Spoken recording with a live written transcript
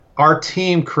Our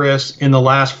team, Chris, in the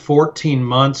last 14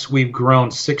 months, we've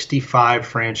grown 65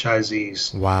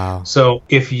 franchisees. Wow. So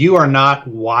if you are not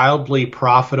wildly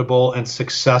profitable and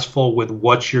successful with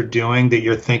what you're doing, that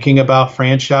you're thinking about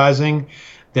franchising,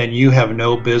 then you have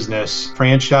no business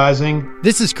franchising.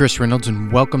 This is Chris Reynolds,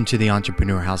 and welcome to the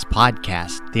Entrepreneur House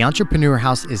podcast. The Entrepreneur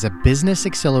House is a business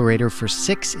accelerator for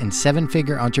 6- and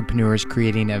 7-figure entrepreneurs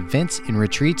creating events and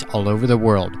retreats all over the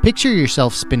world. Picture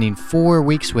yourself spending 4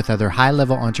 weeks with other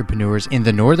high-level entrepreneurs in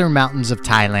the northern mountains of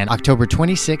Thailand, October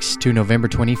 26th to November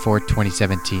 24th,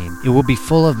 2017. It will be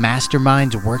full of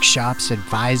masterminds, workshops,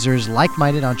 advisors,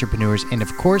 like-minded entrepreneurs, and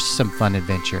of course, some fun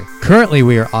adventure. Currently,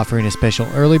 we are offering a special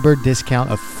early bird discount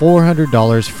of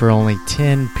 $400 for only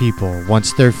 10 people.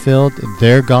 Once they're filled,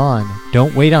 they're gone.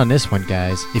 Don't wait on this one,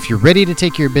 guys. If you're ready to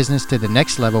take your business to the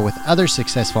next level with other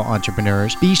successful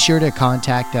entrepreneurs, be sure to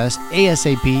contact us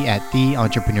ASAP at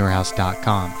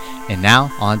theentrepreneurhouse.com. And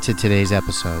now, on to today's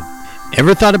episode.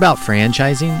 Ever thought about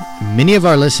franchising? Many of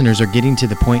our listeners are getting to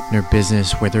the point in their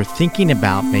business where they're thinking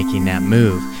about making that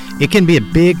move. It can be a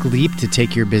big leap to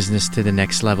take your business to the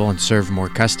next level and serve more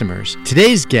customers.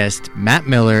 Today's guest, Matt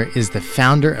Miller, is the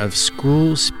founder of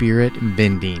School Spirit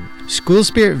Vending. School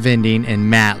Spirit Vending and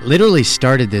Matt literally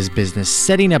started this business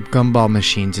setting up gumball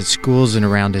machines at schools and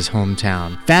around his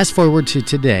hometown. Fast forward to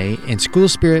today, and School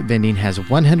Spirit Vending has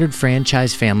 100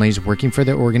 franchise families working for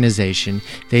their organization.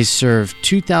 They serve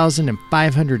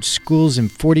 2,500 schools in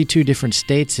 42 different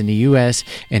states in the U.S.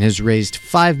 and has raised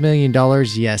 $5 million,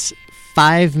 yes,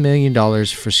 $5 million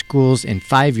for schools in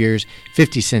 5 years,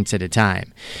 50 cents at a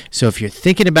time. So if you're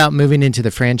thinking about moving into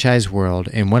the franchise world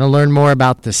and want to learn more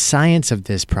about the science of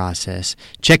this process,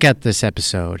 check out this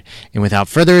episode. And without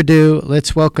further ado,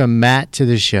 let's welcome Matt to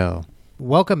the show.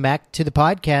 Welcome back to the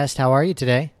podcast. How are you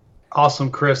today?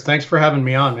 Awesome, Chris. Thanks for having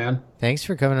me on, man. Thanks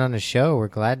for coming on the show. We're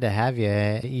glad to have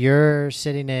you. You're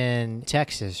sitting in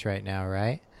Texas right now,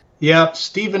 right? Yep,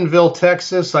 Stephenville,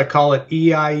 Texas. I call it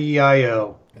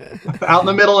EIEIO. Out in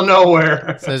the middle of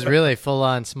nowhere. So it's really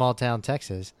full-on small-town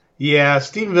Texas. Yeah,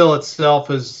 Stephenville itself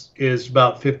is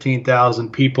about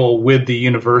 15,000 people with the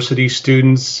university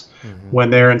students when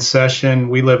they're in session.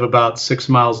 We live about 6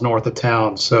 miles north of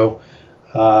town. So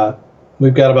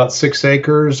we've got about 6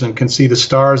 acres and can see the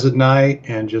stars at night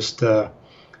and just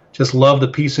love the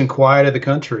peace and quiet of the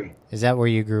country. Is that where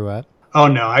you grew up? Oh,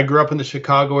 no. I grew up in the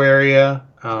Chicago area.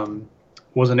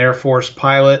 Was an Air Force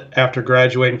pilot after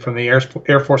graduating from the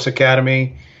Air Force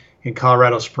Academy in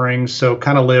Colorado Springs. So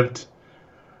kind of lived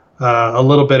a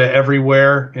little bit of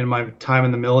everywhere in my time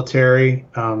in the military.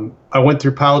 I went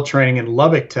through pilot training in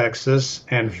Lubbock, Texas,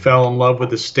 and fell in love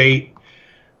with the state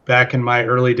back in my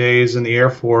early days in the Air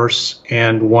Force.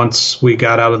 And once we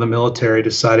got out of the military,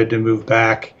 decided to move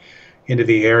back into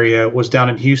the area. Was down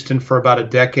in Houston for about a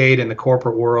decade in the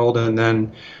corporate world, and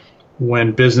then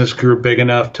when business grew big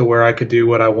enough to where I could do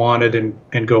what I wanted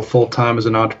and go full-time as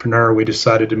an entrepreneur, we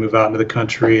decided to move out into the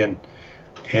country and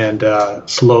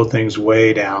slow things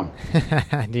way down.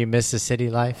 Do you miss the city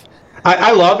life?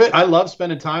 I love it. I love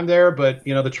spending time there, but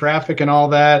the traffic and all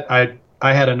that,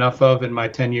 I had enough of in my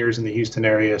 10 years in the Houston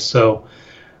area. So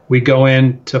we go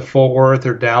into Fort Worth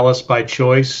or Dallas by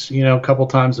choice, a couple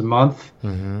times a month.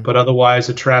 Mm-hmm. But otherwise,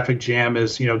 a traffic jam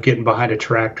is, getting behind a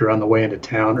tractor on the way into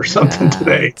town or something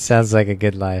today. Sounds like a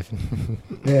good life.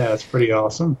 Yeah, it's pretty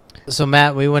awesome. So,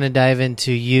 Matt, we want to dive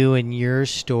into you and your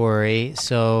story.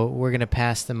 So we're going to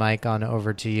pass the mic on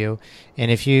over to you.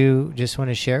 And if you just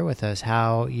want to share with us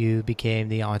how you became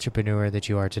the entrepreneur that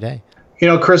you are today.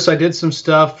 Chris, I did some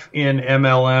stuff in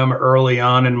MLM early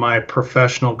on in my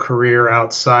professional career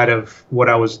outside of what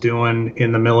I was doing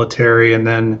in the military and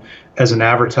then as an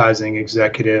advertising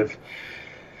executive.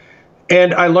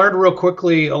 And I learned real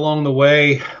quickly along the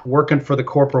way, working for the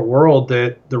corporate world,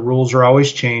 that the rules are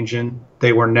always changing.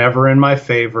 They were never in my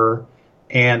favor.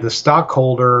 And the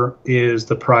stockholder is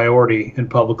the priority in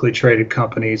publicly traded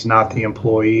companies, not the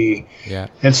employee. Yeah.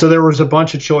 And so there was a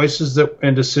bunch of choices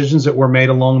and decisions that were made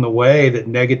along the way that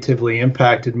negatively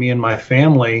impacted me and my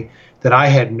family that I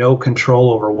had no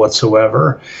control over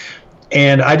whatsoever.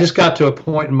 And I just got to a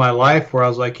point in my life where I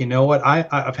was like, you know what?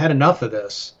 I've had enough of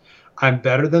this. I'm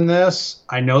better than this.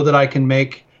 I know that I can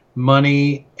make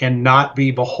money and not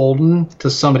be beholden to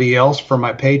somebody else for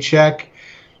my paycheck.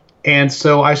 And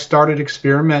so I started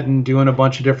experimenting, doing a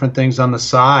bunch of different things on the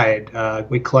side.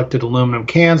 We collected aluminum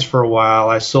cans for a while.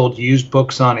 I sold used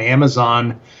books on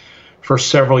Amazon for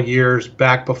several years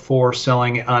back before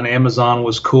selling on Amazon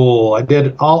was cool. I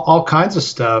did all kinds of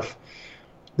stuff.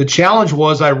 The challenge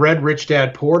was I read Rich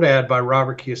Dad, Poor Dad by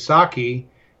Robert Kiyosaki,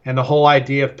 and the whole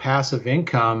idea of passive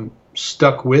income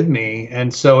stuck with me.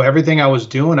 And so everything I was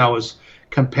doing, I was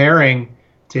comparing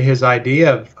to his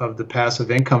idea of the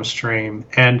passive income stream.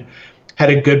 And had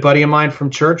a good buddy of mine from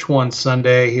church one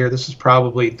Sunday here, this is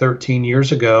probably 13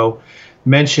 years ago,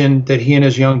 mentioned that he and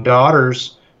his young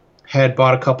daughters had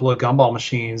bought a couple of gumball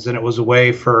machines, and it was a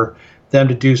way for them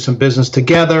to do some business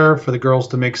together, for the girls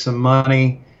to make some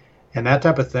money and that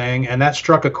type of thing. And that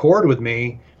struck a chord with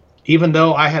me, even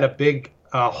though I had a big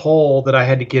hole that I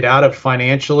had to get out of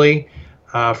financially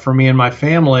for me and my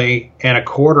family, and a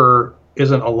quarter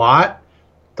isn't a lot.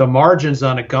 The margins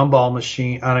on a gumball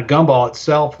machine, on a gumball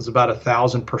itself, is about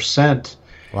 1,000%.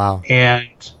 Wow.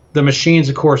 And the machines,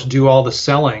 of course, do all the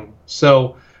selling.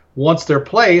 So once they're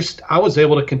placed, I was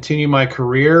able to continue my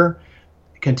career,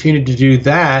 continued to do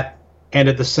that, and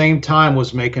at the same time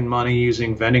was making money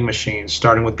using vending machines,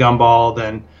 starting with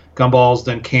gumballs,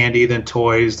 then candy, then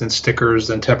toys, then stickers,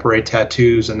 then temporary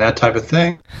tattoos, and that type of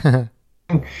thing.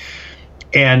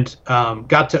 And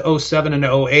got to 07 and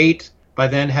 08. By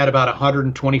then had about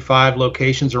 125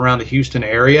 locations around the Houston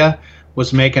area,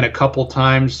 was making a couple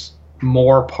times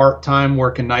more part-time,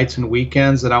 working nights and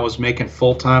weekends than I was making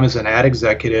full-time as an ad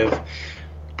executive.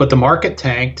 But the market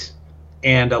tanked,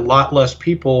 and a lot less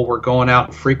people were going out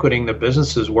and frequenting the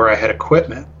businesses where I had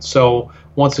equipment. So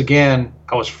once again,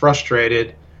 I was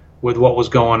frustrated with what was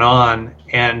going on.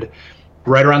 And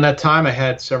right around that time, I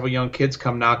had several young kids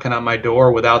come knocking on my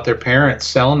door without their parents,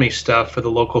 selling me stuff for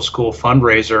the local school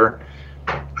fundraiser.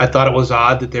 I thought it was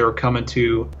odd that they were coming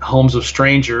to homes of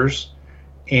strangers.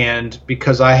 And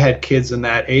because I had kids in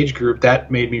that age group,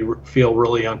 that made me feel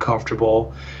really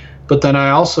uncomfortable. But then I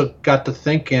also got to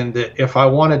thinking that if I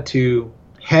wanted to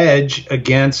hedge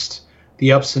against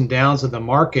the ups and downs of the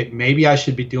market, maybe I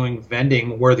should be doing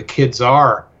vending where the kids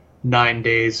are 9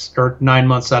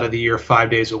 months out of the year, 5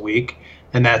 days a week,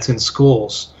 and that's in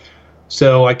schools.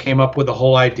 So I came up with the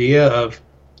whole idea of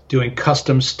doing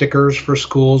custom stickers for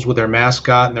schools with their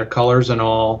mascot and their colors and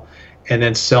all, and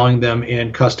then selling them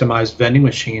in customized vending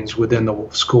machines within the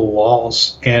school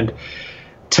walls. And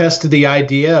tested the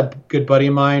idea. A good buddy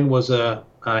of mine was a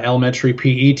elementary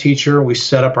PE teacher. We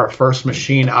set up our first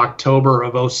machine October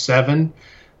of 07,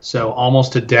 so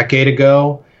almost a decade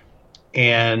ago,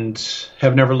 and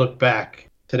have never looked back.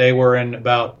 Today we're in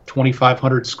about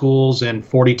 2,500 schools in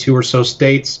 42 or so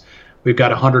states. We've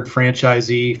got 100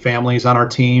 franchisee families on our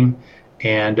team,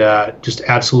 and just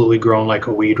absolutely growing like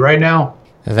a weed right now.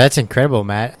 That's incredible,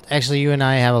 Matt. Actually, you and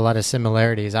I have a lot of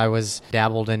similarities. I was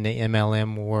dabbled in the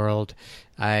MLM world.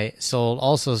 I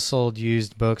also sold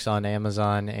used books on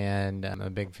Amazon, and I'm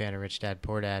a big fan of Rich Dad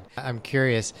Poor Dad. I'm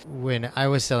curious, when I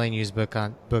was selling used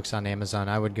books on Amazon,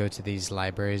 I would go to these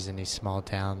libraries in these small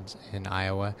towns in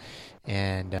Iowa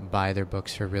and buy their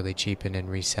books for really cheap and then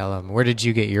resell them. Where did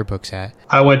you get your books at?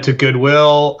 I went to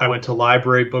Goodwill. I went to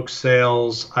library book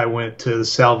sales. I went to the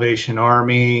Salvation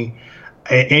Army.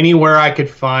 Anywhere I could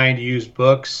find used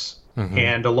books. Mm-hmm.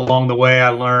 And along the way, I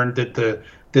learned that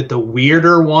the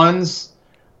weirder ones,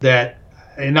 and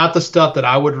not the stuff that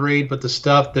I would read, but the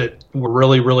stuff that were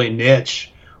really, really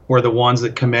niche, were the ones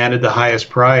that commanded the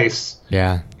highest price.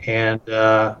 Yeah. And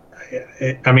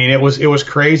it was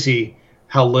crazy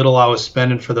how little I was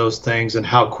spending for those things and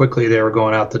how quickly they were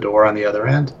going out the door on the other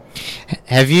end.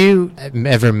 Have you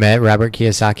ever met Robert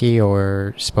Kiyosaki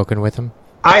or spoken with him?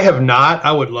 I have not.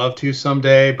 I would love to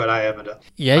someday, but I haven't.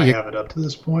 I haven't up to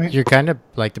this point. You're kind of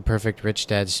like the perfect rich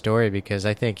dad story, because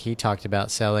I think he talked about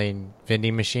selling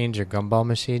vending machines or gumball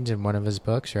machines in one of his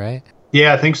books, right?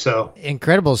 Yeah, I think so.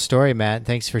 Incredible story, Matt.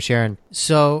 Thanks for sharing.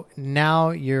 So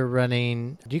now you're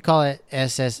running, do you call it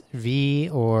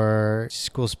SSV or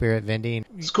School Spirit Vending?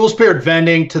 School Spirit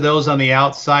Vending, to those on the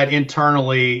outside.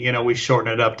 Internally, we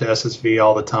shorten it up to SSV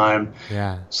all the time.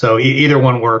 Yeah. So either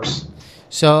one works.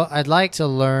 So I'd like to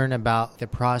learn about the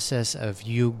process of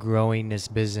you growing this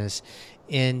business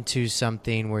into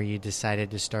something where you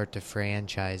decided to start to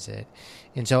franchise it.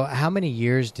 And so how many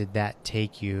years did that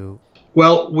take you?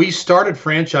 Well, we started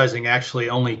franchising actually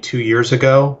only 2 years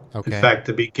ago. Okay. In fact,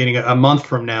 a month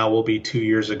from now will be 2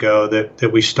 years ago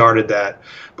that we started that.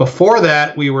 Before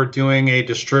that, we were doing a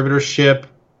distributorship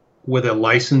with a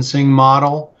licensing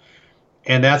model.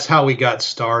 And that's how we got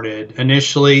started.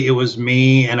 Initially, it was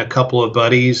me and a couple of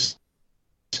buddies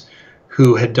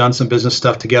who had done some business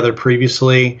stuff together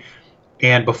previously.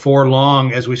 And before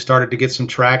long, as we started to get some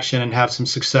traction and have some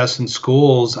success in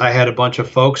schools, I had a bunch of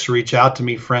folks reach out to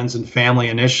me, friends and family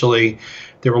initially.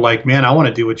 They were like, man, I want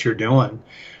to do what you're doing.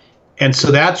 And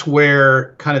so that's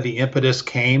where kind of the impetus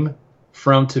came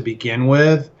from to begin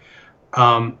with.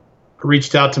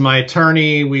 Reached out to my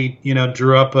attorney. We,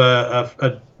 drew up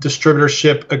a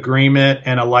distributorship agreement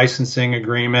and a licensing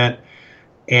agreement.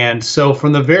 And so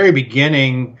from the very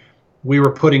beginning, we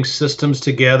were putting systems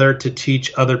together to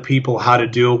teach other people how to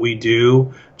do what we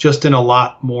do, just in a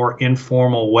lot more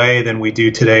informal way than we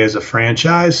do today as a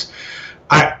franchise.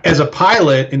 As a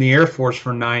pilot in the Air Force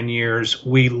for 9 years,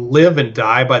 we live and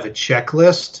die by the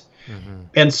checklist. Mm-hmm.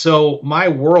 And so my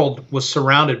world was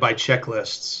surrounded by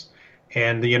checklists.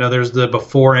 And, there's the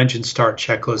before engine start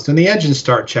checklist and the engine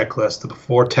start checklist, the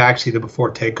before taxi, the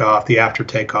before takeoff, the after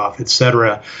takeoff,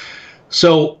 etc.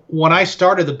 So when I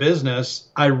started the business,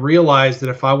 I realized that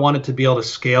if I wanted to be able to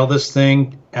scale this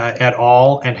thing at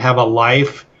all and have a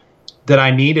life, that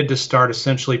I needed to start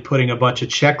essentially putting a bunch of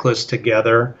checklists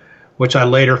together, which I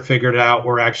later figured out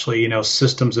were actually,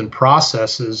 systems and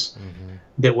processes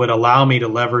that would allow me to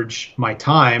leverage my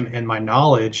time and my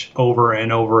knowledge over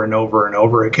and over and over and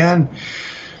over again.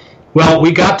 Well,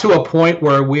 we got to a point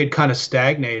where we had kind of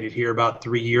stagnated here about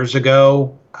 3 years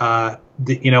ago.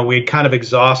 We had kind of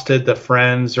exhausted the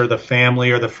friends or the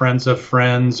family or the friends of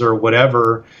friends or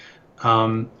whatever.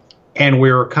 And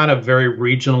we were kind of very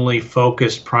regionally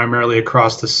focused, primarily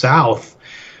across the South.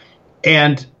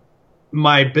 And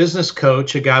my business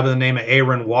coach, a guy by the name of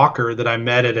Aaron Walker that I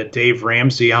met at a Dave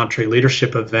Ramsey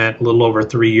EntreLeadership event a little over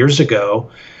 3 years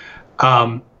ago,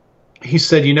 he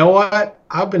said, you know what?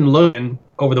 I've been looking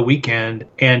over the weekend,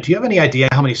 and do you have any idea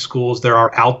how many schools there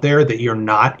are out there that you're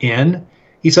not in?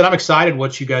 He said, I'm excited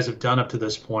what you guys have done up to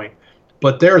this point,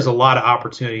 but there's a lot of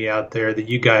opportunity out there that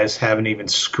you guys haven't even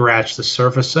scratched the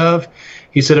surface of.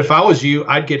 He said, if I was you,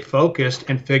 I'd get focused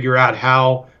and figure out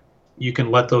how you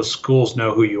can let those schools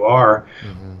know who you are.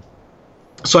 Mm-hmm.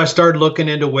 So I started looking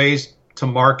into ways to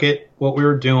market what we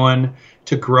were doing,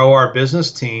 to grow our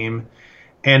business team.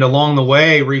 And along the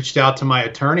way, reached out to my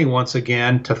attorney once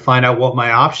again to find out what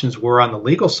my options were on the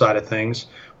legal side of things.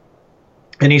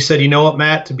 And he said, you know what,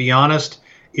 Matt, to be honest,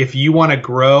 if you want to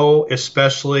grow,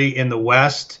 especially in the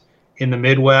West, in the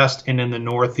Midwest, and in the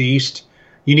Northeast,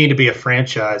 you need to be a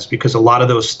franchise because a lot of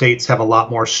those states have a lot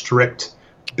more strict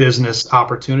business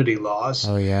opportunity laws.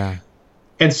 Oh, yeah.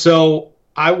 And so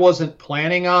I wasn't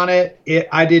planning on it.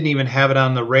 I didn't even have it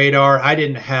on the radar. I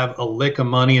didn't have a lick of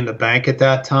money in the bank at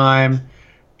that time.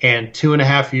 And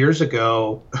 2.5 years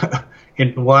ago,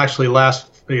 last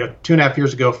 2.5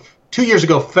 years ago, 2 years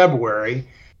ago, February,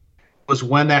 was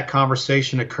when that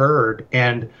conversation occurred.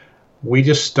 And we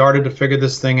just started to figure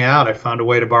this thing out. I found a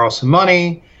way to borrow some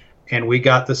money, and we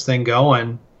got this thing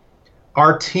going.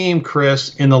 Our team,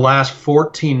 Chris, in the last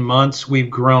 14 months, we've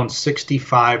grown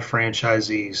 65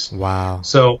 franchisees. Wow.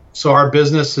 So our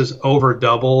business has over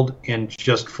doubled in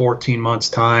just 14 months'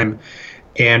 time.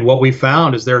 And what we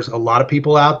found is there's a lot of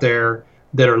people out there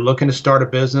that are looking to start a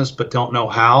business but don't know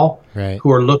how, right,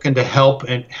 who are looking to help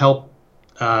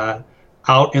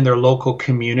out in their local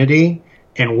community,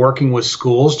 and working with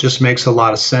schools just makes a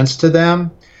lot of sense to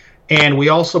them. And we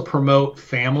also promote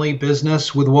family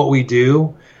business with what we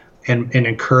do and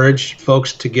encourage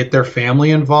folks to get their family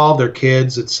involved, their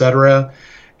kids, etc.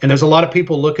 And there's a lot of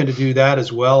people looking to do that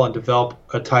as well and develop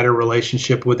a tighter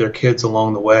relationship with their kids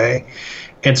along the way.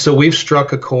 And so we've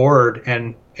struck a chord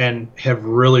and have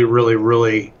really, really,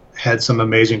 really had some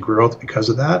amazing growth because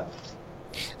of that.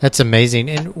 That's amazing.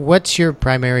 And what's your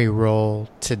primary role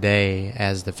today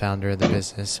as the founder of the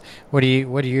business? What do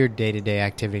your day-to-day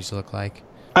activities look like?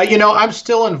 I'm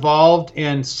still involved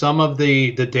in some of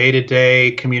the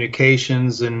day-to-day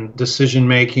communications and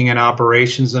decision-making and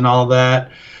operations and all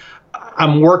that.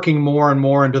 I'm working more and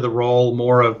more into the role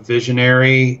more of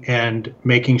visionary and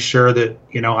making sure that,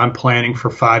 I'm planning for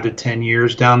 5 to 10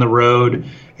 years down the road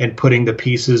and putting the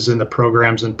pieces and the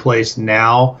programs in place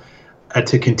now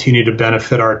to continue to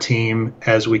benefit our team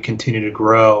as we continue to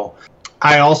grow.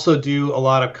 I also do a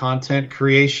lot of content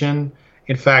creation.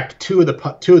 In fact, two of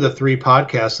the three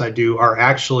podcasts I do are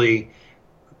actually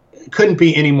couldn't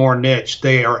be any more niche.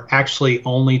 They are actually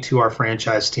only to our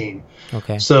franchise team.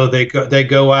 Okay. So they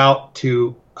go out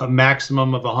to a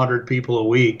maximum of 100 people a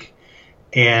week,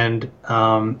 and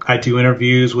I do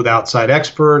interviews with outside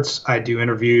experts. I do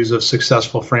interviews of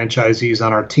successful franchisees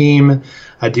on our team.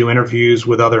 I do interviews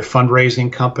with other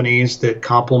fundraising companies that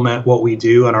complement what we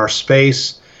do in our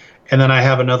space. And then I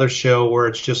have another show where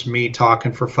it's just me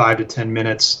talking for 5 to 10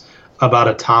 minutes about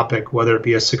a topic, whether it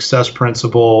be a success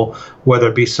principle, whether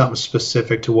it be something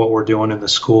specific to what we're doing in the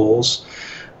schools.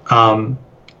 In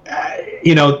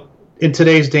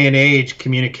today's day and age,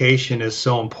 communication is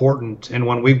so important. And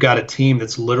when we've got a team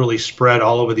that's literally spread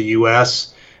all over the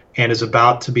U.S. and is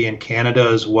about to be in Canada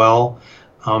as well,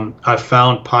 I've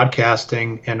found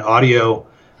podcasting and audio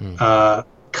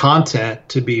content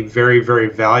to be very, very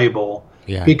valuable.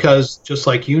 Yeah. Because just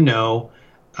like the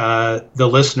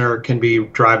listener can be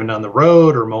driving down the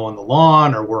road or mowing the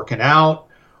lawn or working out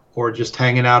or just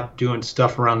hanging out doing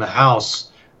stuff around the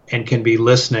house and can be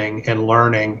listening and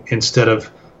learning instead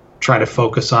of trying to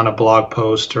focus on a blog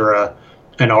post or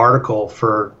an article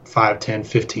for 5, 10,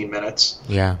 15 minutes.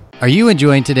 Yeah. Are you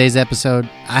enjoying today's episode?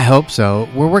 I hope so.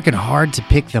 We're working hard to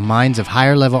pick the minds of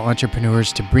higher level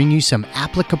entrepreneurs to bring you some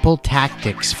applicable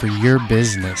tactics for your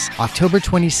business. October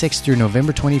 26th through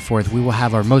November 24th, we will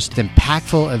have our most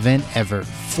impactful event ever.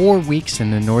 4 weeks in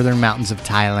the northern mountains of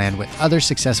Thailand with other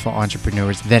successful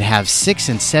entrepreneurs that have 6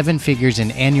 and 7 figures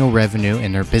in annual revenue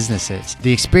in their businesses.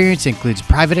 The experience includes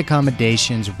private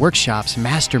accommodations, workshops,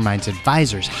 masterminds,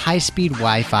 advisors, high-speed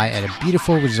Wi-Fi at a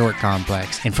beautiful resort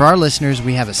complex. And for our listeners,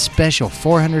 we have a special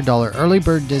 $400 early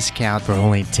bird discount for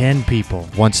only 10 people.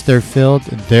 Once they're filled,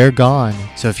 they're gone.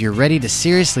 So if you're ready to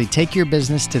seriously take your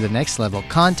business to the next level,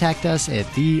 contact us at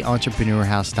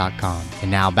theentrepreneurhouse.com.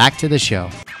 And now back to the show.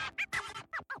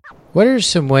 What are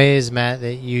some ways, Matt,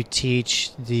 that you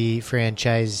teach the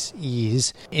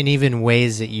franchisees, and even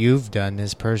ways that you've done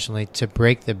this personally, to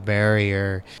break the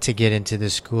barrier to get into the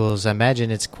schools? I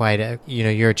imagine it's quite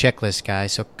you're a checklist guy,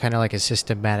 so kind of like a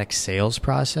systematic sales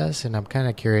process, and I'm kind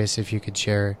of curious if you could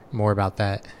share more about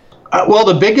that. Well,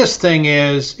 the biggest thing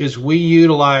is we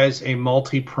utilize a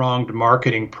multi-pronged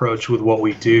marketing approach with what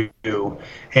we do.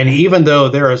 And even though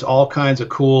there is all kinds of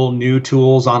cool new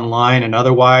tools online and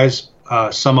otherwise,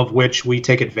 some of which we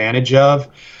take advantage of,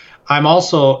 I'm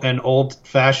also an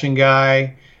old-fashioned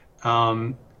guy.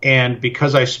 And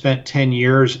because I spent 10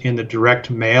 years in the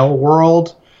direct mail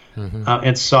world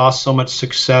and saw so much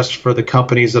success for the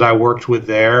companies that I worked with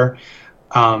there,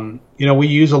 we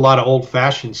use a lot of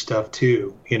old-fashioned stuff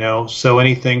too, so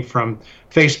anything from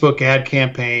Facebook ad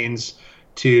campaigns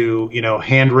to,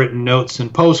 handwritten notes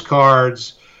and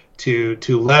postcards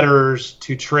to letters,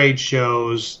 to trade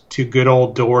shows, to good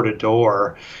old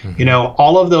door-to-door.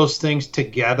 All of those things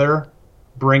together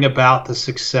bring about the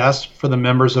success for the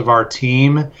members of our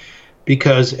team,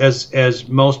 because as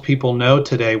most people know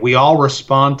today, we all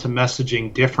respond to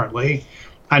messaging differently.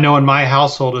 I know in my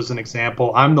household, as an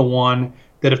example, I'm the one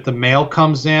that if the mail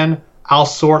comes in, I'll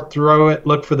sort through it,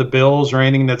 look for the bills or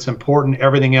anything that's important.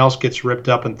 Everything else gets ripped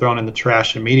up and thrown in the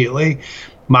trash immediately.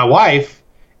 My wife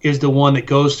is the one that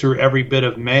goes through every bit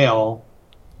of mail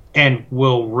and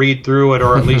will read through it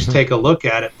or at least take a look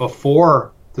at it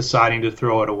before deciding to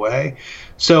throw it away.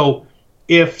 So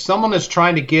if someone is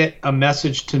trying to get a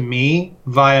message to me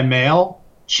via mail,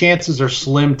 chances are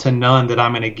slim to none that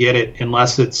I'm going to get it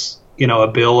unless it's a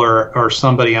bill or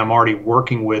somebody I'm already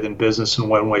working with in business in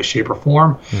one way, shape, or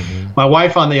form. My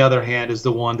wife, on the other hand, is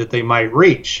the one that they might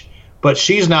reach, but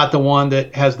she's not the one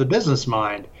that has the business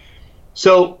mind.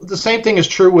 So the same thing is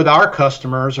true with our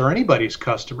customers or anybody's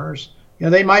customers.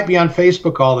 They might be on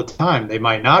Facebook all the time. They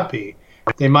might not be.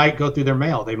 They might go through their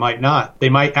mail. They might not. They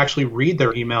might actually read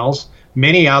their emails.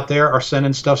 Many out there are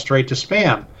sending stuff straight to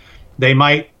spam. They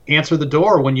might answer the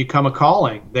door when you come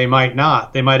a-calling. They might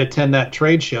not. They might attend that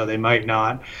trade show. They might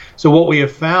not. So what we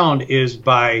have found is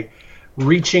by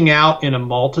reaching out in a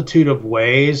multitude of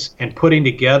ways and putting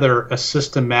together a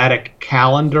systematic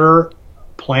calendar,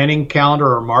 planning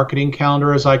calendar or marketing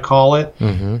calendar, as I call it,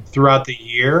 throughout the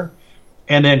year,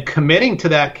 and then committing to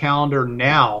that calendar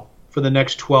now for the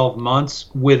next 12 months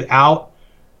without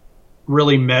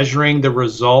really measuring the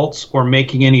results or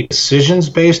making any decisions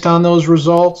based on those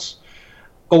results.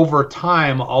 Over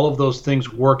time, all of those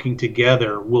things working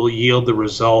together will yield the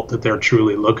result that they're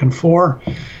truly looking for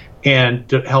and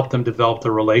to help them develop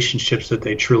the relationships that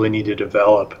they truly need to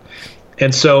develop.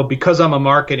 And so because I'm a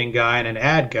marketing guy and an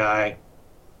ad guy,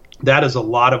 that is a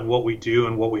lot of what we do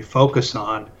and what we focus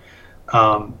on,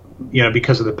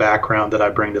 because of the background that I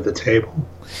bring to the table.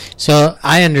 So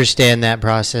I understand that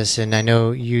process, and I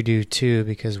know you do too,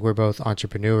 because we're both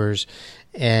entrepreneurs.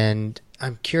 And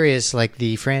I'm curious, like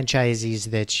the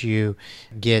franchisees that you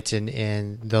get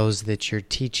and those that you're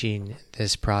teaching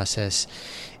this process,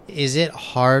 is it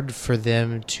hard for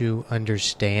them to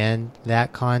understand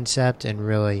that concept, and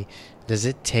really, does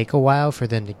it take a while for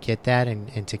them to get that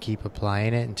and to keep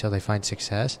applying it until they find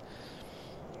success?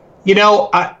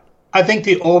 I think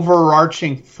the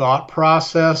overarching thought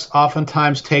process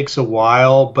oftentimes takes a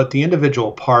while, but the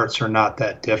individual parts are not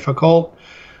that difficult.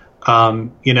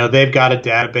 They've got a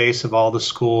database of all the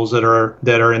schools that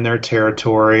are in their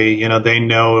territory. They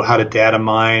know how to data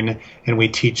mine, and we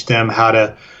teach them how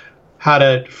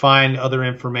to find other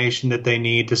information that they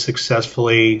need to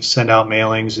successfully send out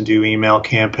mailings and do email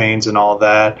campaigns and all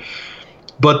that.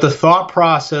 But the thought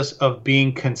process of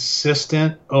being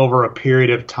consistent over a period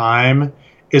of time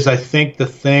is, I think, the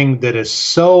thing that is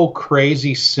so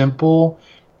crazy simple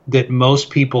that most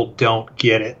people don't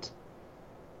get it.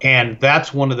 And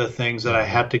that's one of the things that I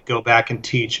have to go back and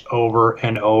teach over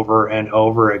and over and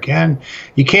over again.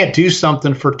 You can't do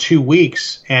something for 2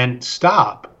 weeks and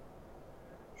stop.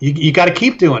 You got to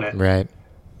keep doing it. Right.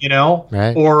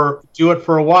 Right. Or do it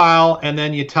for a while, and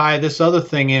then you tie this other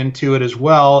thing into it as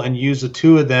well and use the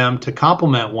two of them to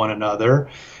complement one another.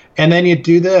 And then you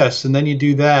do this, and then you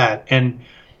do that. And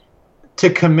to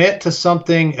commit to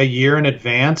something a year in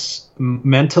advance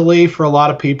mentally for a lot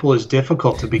of people is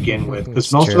difficult to begin with,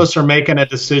 because most of us are making a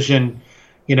decision,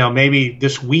 maybe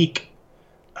this week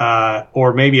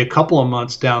or maybe a couple of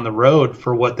months down the road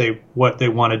for what they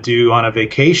want to do on a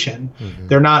vacation. Mm-hmm.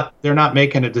 They're not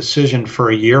making a decision for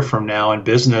a year from now in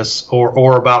business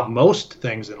or about most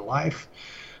things in life.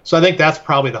 So I think that's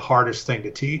probably the hardest thing to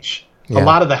teach. Yeah. A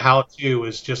lot of the how-to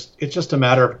is it's just a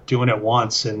matter of doing it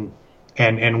once, and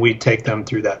we take them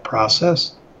through that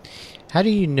process. How do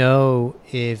you know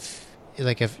if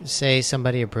say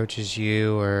somebody approaches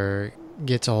you or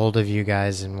gets a hold of you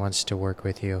guys and wants to work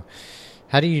with you,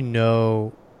 how do you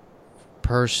know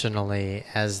personally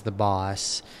as the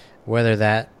boss whether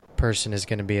that person is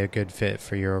going to be a good fit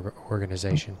for your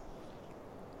organization?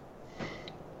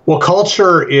 Well,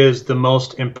 culture is the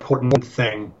most important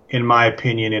thing, in my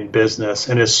opinion, in business,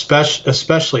 and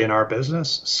especially in our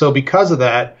business. So because of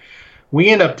that, we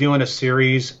end up doing a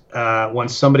series when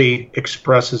somebody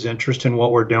expresses interest in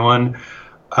what we're doing.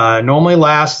 Normally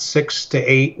lasts 6 to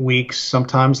 8 weeks,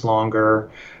 sometimes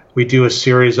longer. We do a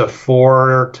series of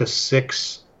 4 to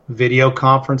 6 video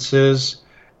conferences,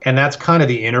 and that's kind of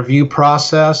the interview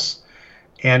process.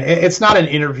 And it's not an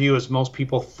interview as most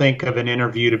people think of an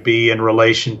interview to be in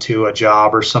relation to a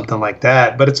job or something like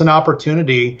that, but it's an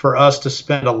opportunity for us to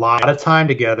spend a lot of time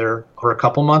together for a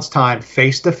couple months' time,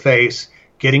 face to face,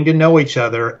 getting to know each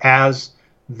other as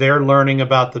they're learning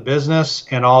about the business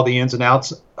and all the ins and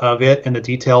outs of it and the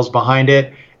details behind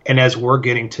it, and as we're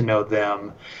getting to know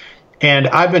them. And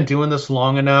I've been doing this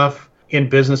long enough in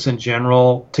business in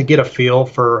general to get a feel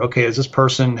for, okay, does this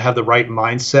person have the right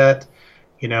mindset?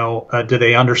 Do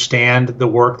they understand the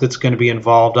work that's going to be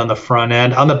involved on the front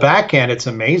end? On the back end, it's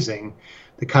amazing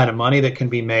the kind of money that can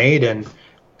be made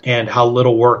and how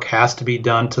little work has to be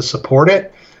done to support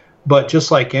it. But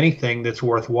just like anything that's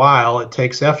worthwhile, it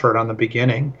takes effort on the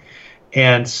beginning.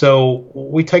 And so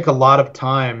we take a lot of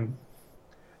time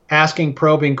asking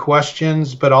probing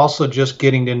questions, but also just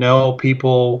getting to know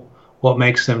people, what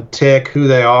makes them tick, who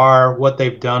they are, what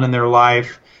they've done in their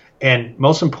life. And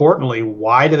most importantly,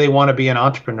 why do they want to be an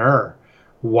entrepreneur?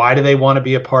 Why do they want to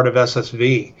be a part of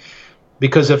SSV?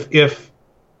 Because if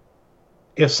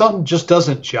something just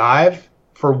doesn't jive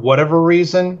for whatever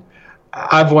reason,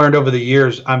 I've learned over the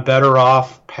years I'm better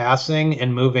off passing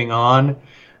and moving on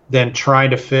than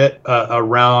trying to fit a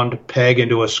round peg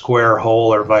into a square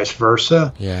hole or vice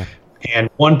versa. Yeah. And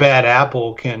one bad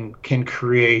apple can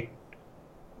create,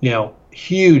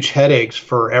 huge headaches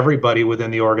for everybody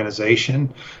within the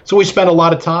organization. So we spend a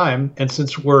lot of time, and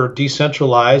since we're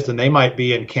decentralized and they might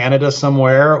be in Canada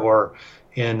somewhere or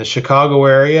in the Chicago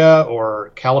area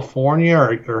or California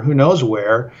or who knows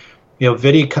where,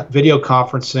 video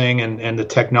conferencing and the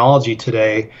technology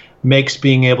today makes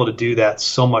being able to do that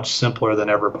so much simpler than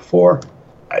ever before.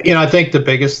 I think the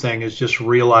biggest thing is just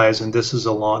realizing this is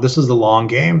the long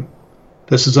game.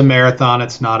 This is a marathon.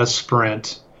 It's not a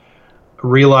sprint.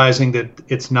 Realizing that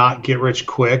it's not get rich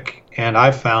quick, and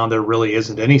I've found there really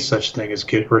isn't any such thing as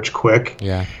get rich quick.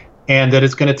 Yeah. And that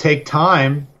it's going to take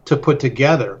time to put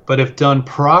together. But if done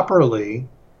properly,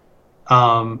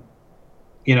 what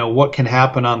can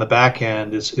happen on the back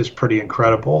end is pretty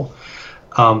incredible.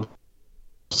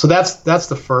 So that's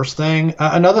the first thing.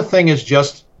 Another thing is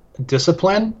just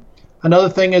discipline. Another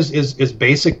thing is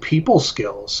basic people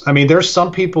skills. I mean, there's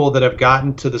some people that have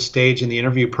gotten to the stage in the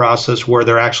interview process where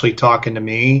they're actually talking to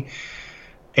me,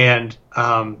 and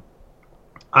I'm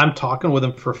talking with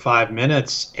them for 5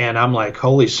 minutes, and I'm like,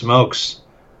 holy smokes,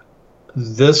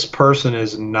 this person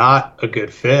is not a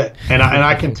good fit, and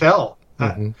I can tell.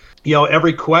 Mm-hmm.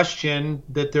 Every question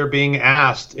that they're being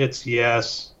asked, it's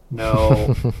yes,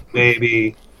 no,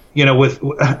 maybe.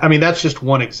 That's just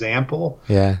one example.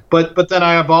 Yeah. But then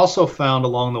I have also found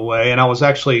along the way, and I was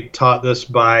actually taught this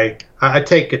by, I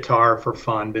take guitar for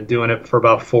fun, been doing it for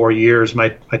about 4 years. My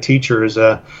teacher is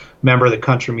a member of the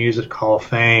Country Music Hall of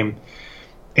Fame.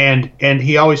 And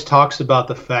he always talks about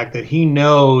the fact that he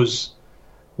knows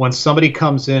when somebody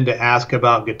comes in to ask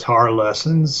about guitar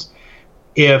lessons,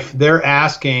 if they're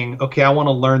asking, okay, I want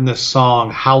to learn this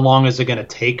song, how long is it going to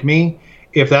take me?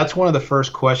 If that's one of the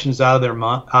first questions out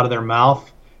of their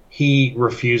mouth, he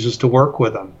refuses to work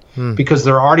with them because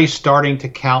they're already starting to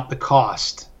count the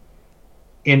cost.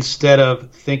 instead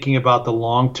of thinking about the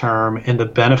long term and the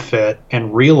benefit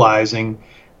and realizing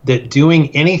that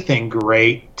doing anything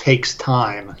great takes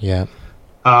time. Yeah.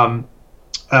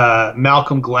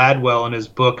 Malcolm Gladwell in his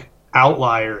book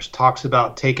Outliers talks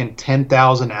about taking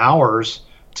 10,000 hours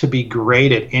to be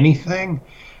great at anything.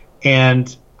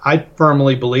 And I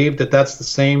firmly believe that that's the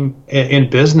same in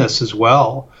business as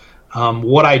well.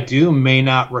 What I do may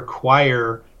not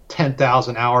require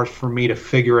 10,000 hours for me to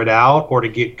figure it out or to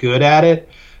get good at it.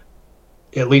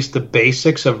 At least the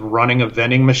basics of running a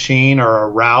vending machine or a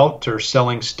route or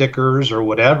selling stickers or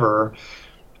whatever.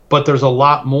 But there's a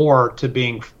lot more to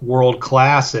being world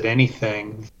class at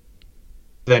anything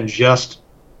than just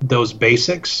those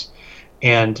basics.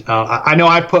 And I know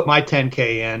I put my 10K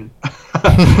in.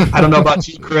 I don't know about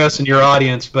you, Chris, and your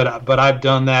audience, but I've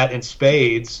done that in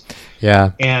spades.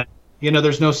 Yeah. And,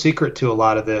 there's no secret to a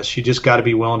lot of this. You just got to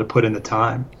be willing to put in the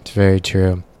time. It's very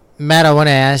true. Matt, I want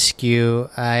to ask you,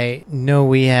 I know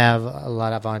we have a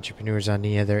lot of entrepreneurs on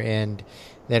the other end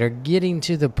that are getting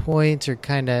to the point or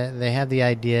they have the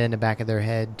idea in the back of their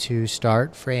head to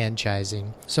start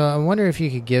franchising. So I wonder if you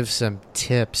could give some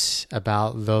tips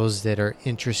about those that are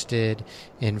interested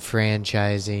in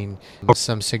franchising,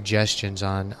 some suggestions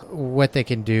on what they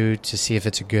can do to see if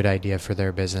it's a good idea for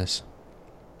their business.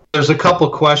 There's a couple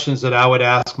of questions that I would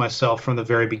ask myself from the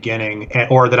very beginning,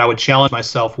 or that I would challenge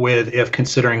myself with if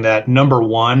considering that. Number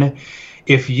one,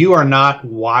 if you are not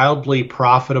wildly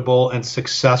profitable and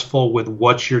successful with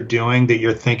what you're doing that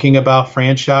you're thinking about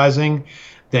franchising,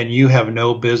 then you have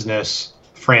no business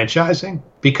franchising,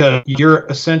 because you're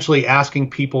essentially asking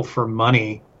people for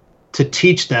money to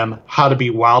teach them how to be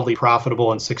wildly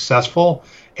profitable and successful.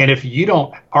 And if you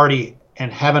don't already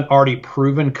and haven't already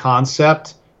proven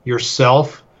concept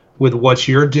yourself with what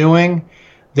you're doing,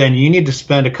 then you need to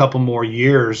spend a couple more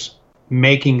years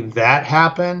making that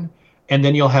happen, and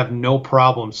then you'll have no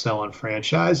problem selling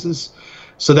franchises.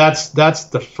 So that's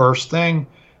the first thing.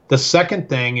 The second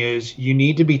thing is you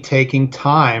need to be taking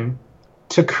time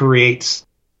to create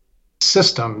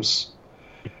systems.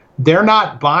 They're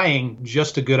not buying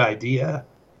just a good idea,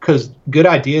 because good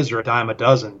ideas are a dime a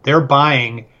dozen. They're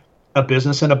buying a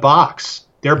business in a box.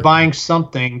 They're buying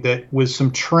something that with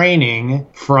some training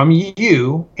from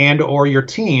you and or your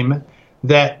team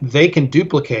that they can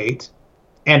duplicate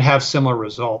and have similar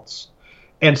results.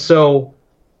 And so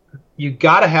you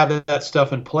got to have that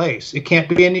stuff in place. It can't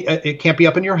be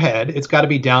up in your head. It's got to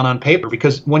be down on paper,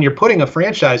 because when you're putting a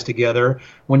franchise together,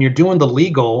 when you're doing the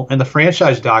legal and the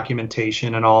franchise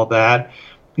documentation and all that,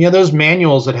 those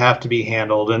manuals that have to be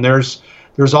handled, and there's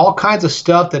all kinds of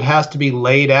stuff that has to be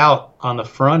laid out on the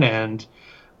front end.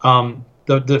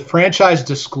 The franchise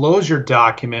disclosure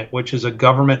document, which is a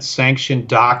government sanctioned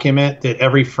document that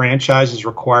every franchise is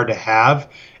required to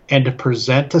have and to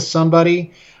present to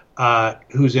somebody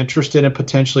who's interested in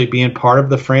potentially being part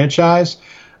of the franchise.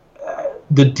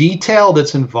 The detail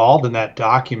that's involved in that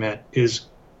document is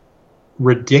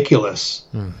ridiculous,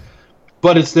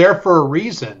 but it's there for a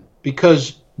reason,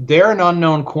 because they're an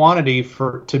unknown quantity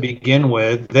to begin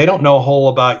with. They don't know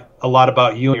a lot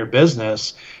about you and your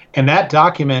business. And that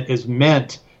document is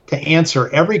meant to answer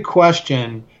every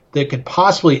question that could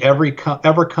possibly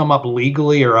ever come up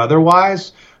legally or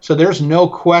otherwise. So there's no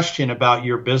question about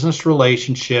your business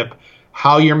relationship,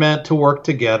 how you're meant to work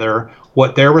together,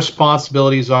 what their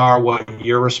responsibilities are, what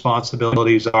your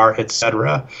responsibilities are,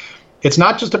 etc. It's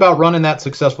not just about running that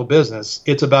successful business.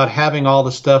 It's about having all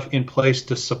the stuff in place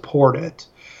to support it,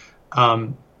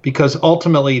 because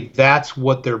ultimately that's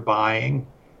what they're buying.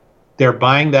 They're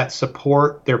buying that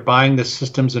support. They're buying the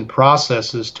systems and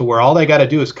processes to where all they got to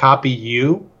do is copy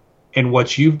you and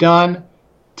what you've done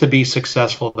to be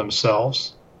successful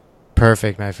themselves.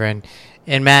 Perfect, my friend.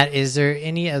 And Matt, is there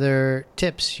any other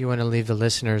tips you want to leave the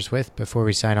listeners with before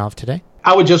we sign off today?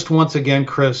 I would just once again,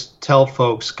 Chris, tell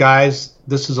folks, guys,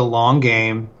 this is a long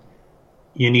game.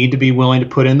 You need to be willing to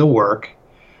put in the work.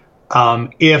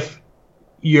 If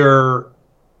you're,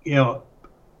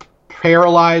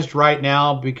 paralyzed right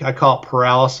now, I call it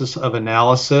paralysis of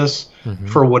analysis,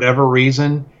 for whatever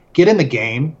reason, get in the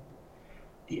game.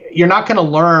 You're not going to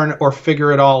learn or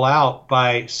figure it all out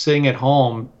by sitting at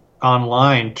home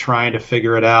online trying to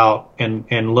figure it out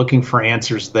and looking for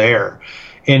answers there.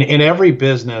 In every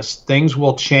business, things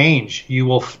will change. You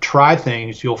will try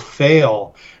things. You'll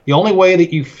fail. The only way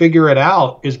that you figure it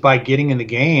out is by getting in the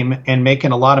game and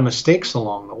making a lot of mistakes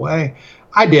along the way.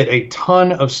 I did a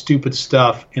ton of stupid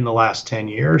stuff in the last 10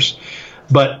 years,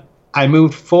 but I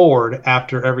moved forward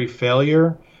after every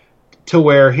failure to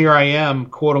where here I am,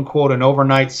 quote unquote, an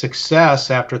overnight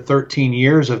success after 13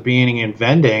 years of being in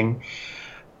vending.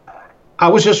 I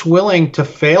was just willing to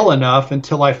fail enough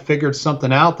until I figured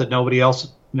something out that no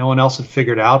one else had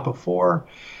figured out before.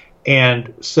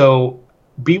 And so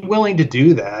be willing to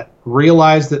do that.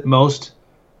 Realize that most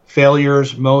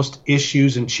failures, most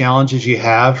issues and challenges you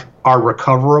have are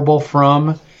recoverable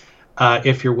from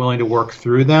if you're willing to work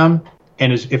through them.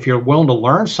 And if you're willing to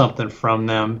learn something from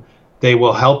them, they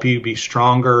will help you be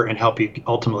stronger and help you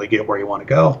ultimately get where you want to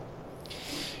go.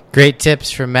 Great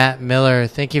tips from Matt Miller.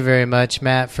 Thank you very much,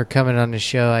 Matt, for coming on the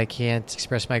show. I can't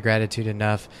express my gratitude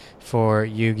enough for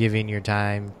you giving your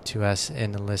time to us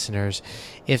and the listeners.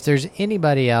 If there's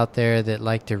anybody out there that'd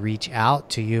like to reach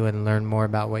out to you and learn more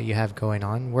about what you have going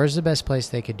on, where's the best place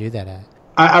they could do that at?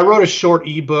 I wrote a short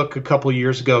ebook a couple of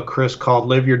years ago, Chris, called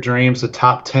Live Your Dreams, the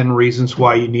Top 10 Reasons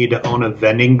Why You Need to Own a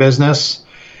Vending Business.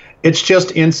 It's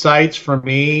just insights from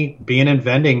me being in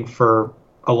vending for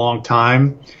a long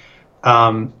time.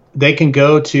 They can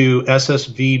go to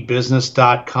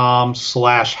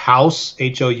ssvbusiness.com/house, HOUSE,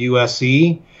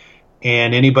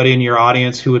 and anybody in your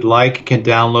audience who would like can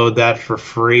download that for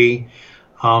free.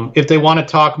 If they want to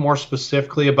talk more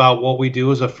specifically about what we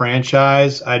do as a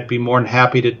franchise, I'd be more than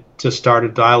happy to start a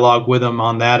dialogue with them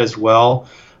on that as well.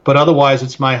 But otherwise,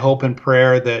 it's my hope and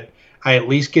prayer that I at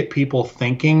least get people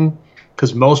thinking,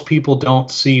 because most people don't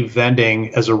see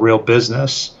vending as a real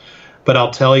business. But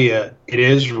I'll tell you, it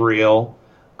is real.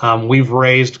 We've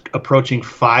raised approaching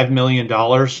 $5 million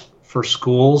for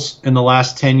schools in the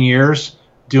last 10 years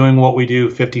doing what we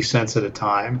do 50 cents at a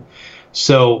time.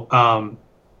 So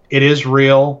it is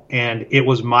real, and it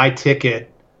was my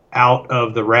ticket out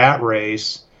of the rat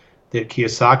race that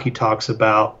Kiyosaki talks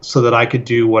about so that I could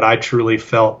do what I truly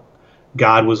felt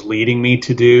God was leading me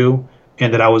to do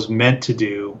and that I was meant to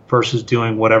do versus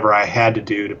doing whatever I had to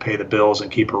do to pay the bills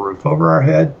and keep a roof over our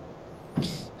head.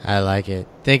 I like it.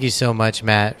 Thank you so much,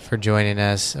 Matt, for joining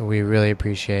us. We really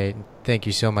appreciate it. Thank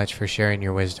you so much for sharing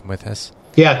your wisdom with us.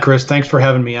 Yeah, Chris, thanks for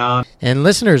having me on. And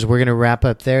listeners, we're going to wrap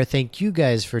up there. Thank you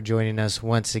guys for joining us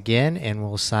once again, and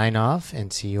we'll sign off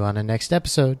and see you on the next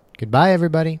episode. Goodbye,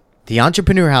 everybody. The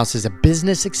Entrepreneur House is a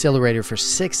business accelerator for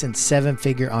 6- and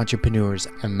 7-figure entrepreneurs.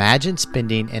 Imagine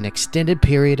spending an extended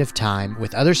period of time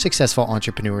with other successful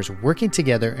entrepreneurs working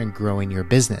together and growing your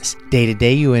business. Day to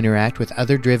day, you interact with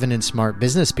other driven and smart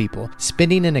business people.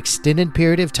 Spending an extended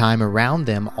period of time around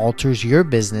them alters your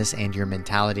business and your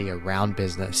mentality around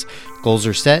business. Goals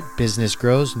are set, business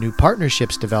grows, new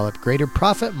partnerships develop, greater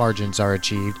profit margins are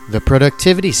achieved, the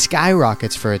productivity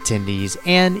skyrockets for attendees,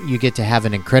 and you get to have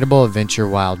an incredible adventure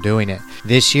while doing it.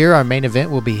 This year, our main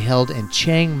event will be held in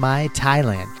Chiang Mai,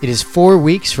 Thailand. It is 4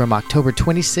 weeks from October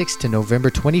 26th to November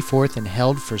 24th and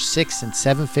held for 6- and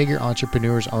 7-figure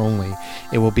entrepreneurs only.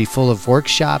 It will be full of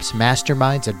workshops,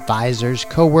 masterminds, advisors,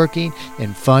 co-working,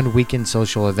 and fun weekend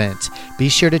social events. Be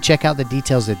sure to check out the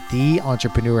details at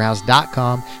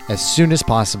theentrepreneurhouse.com as soon as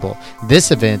possible.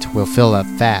 This event will fill up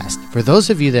fast. For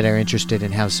those of you that are interested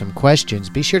and have some questions,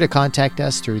 be sure to contact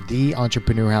us through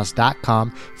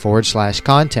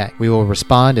theentrepreneurhouse.com/contact. We will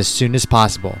respond as soon as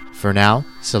possible. For now,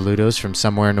 saludos from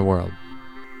somewhere in the world.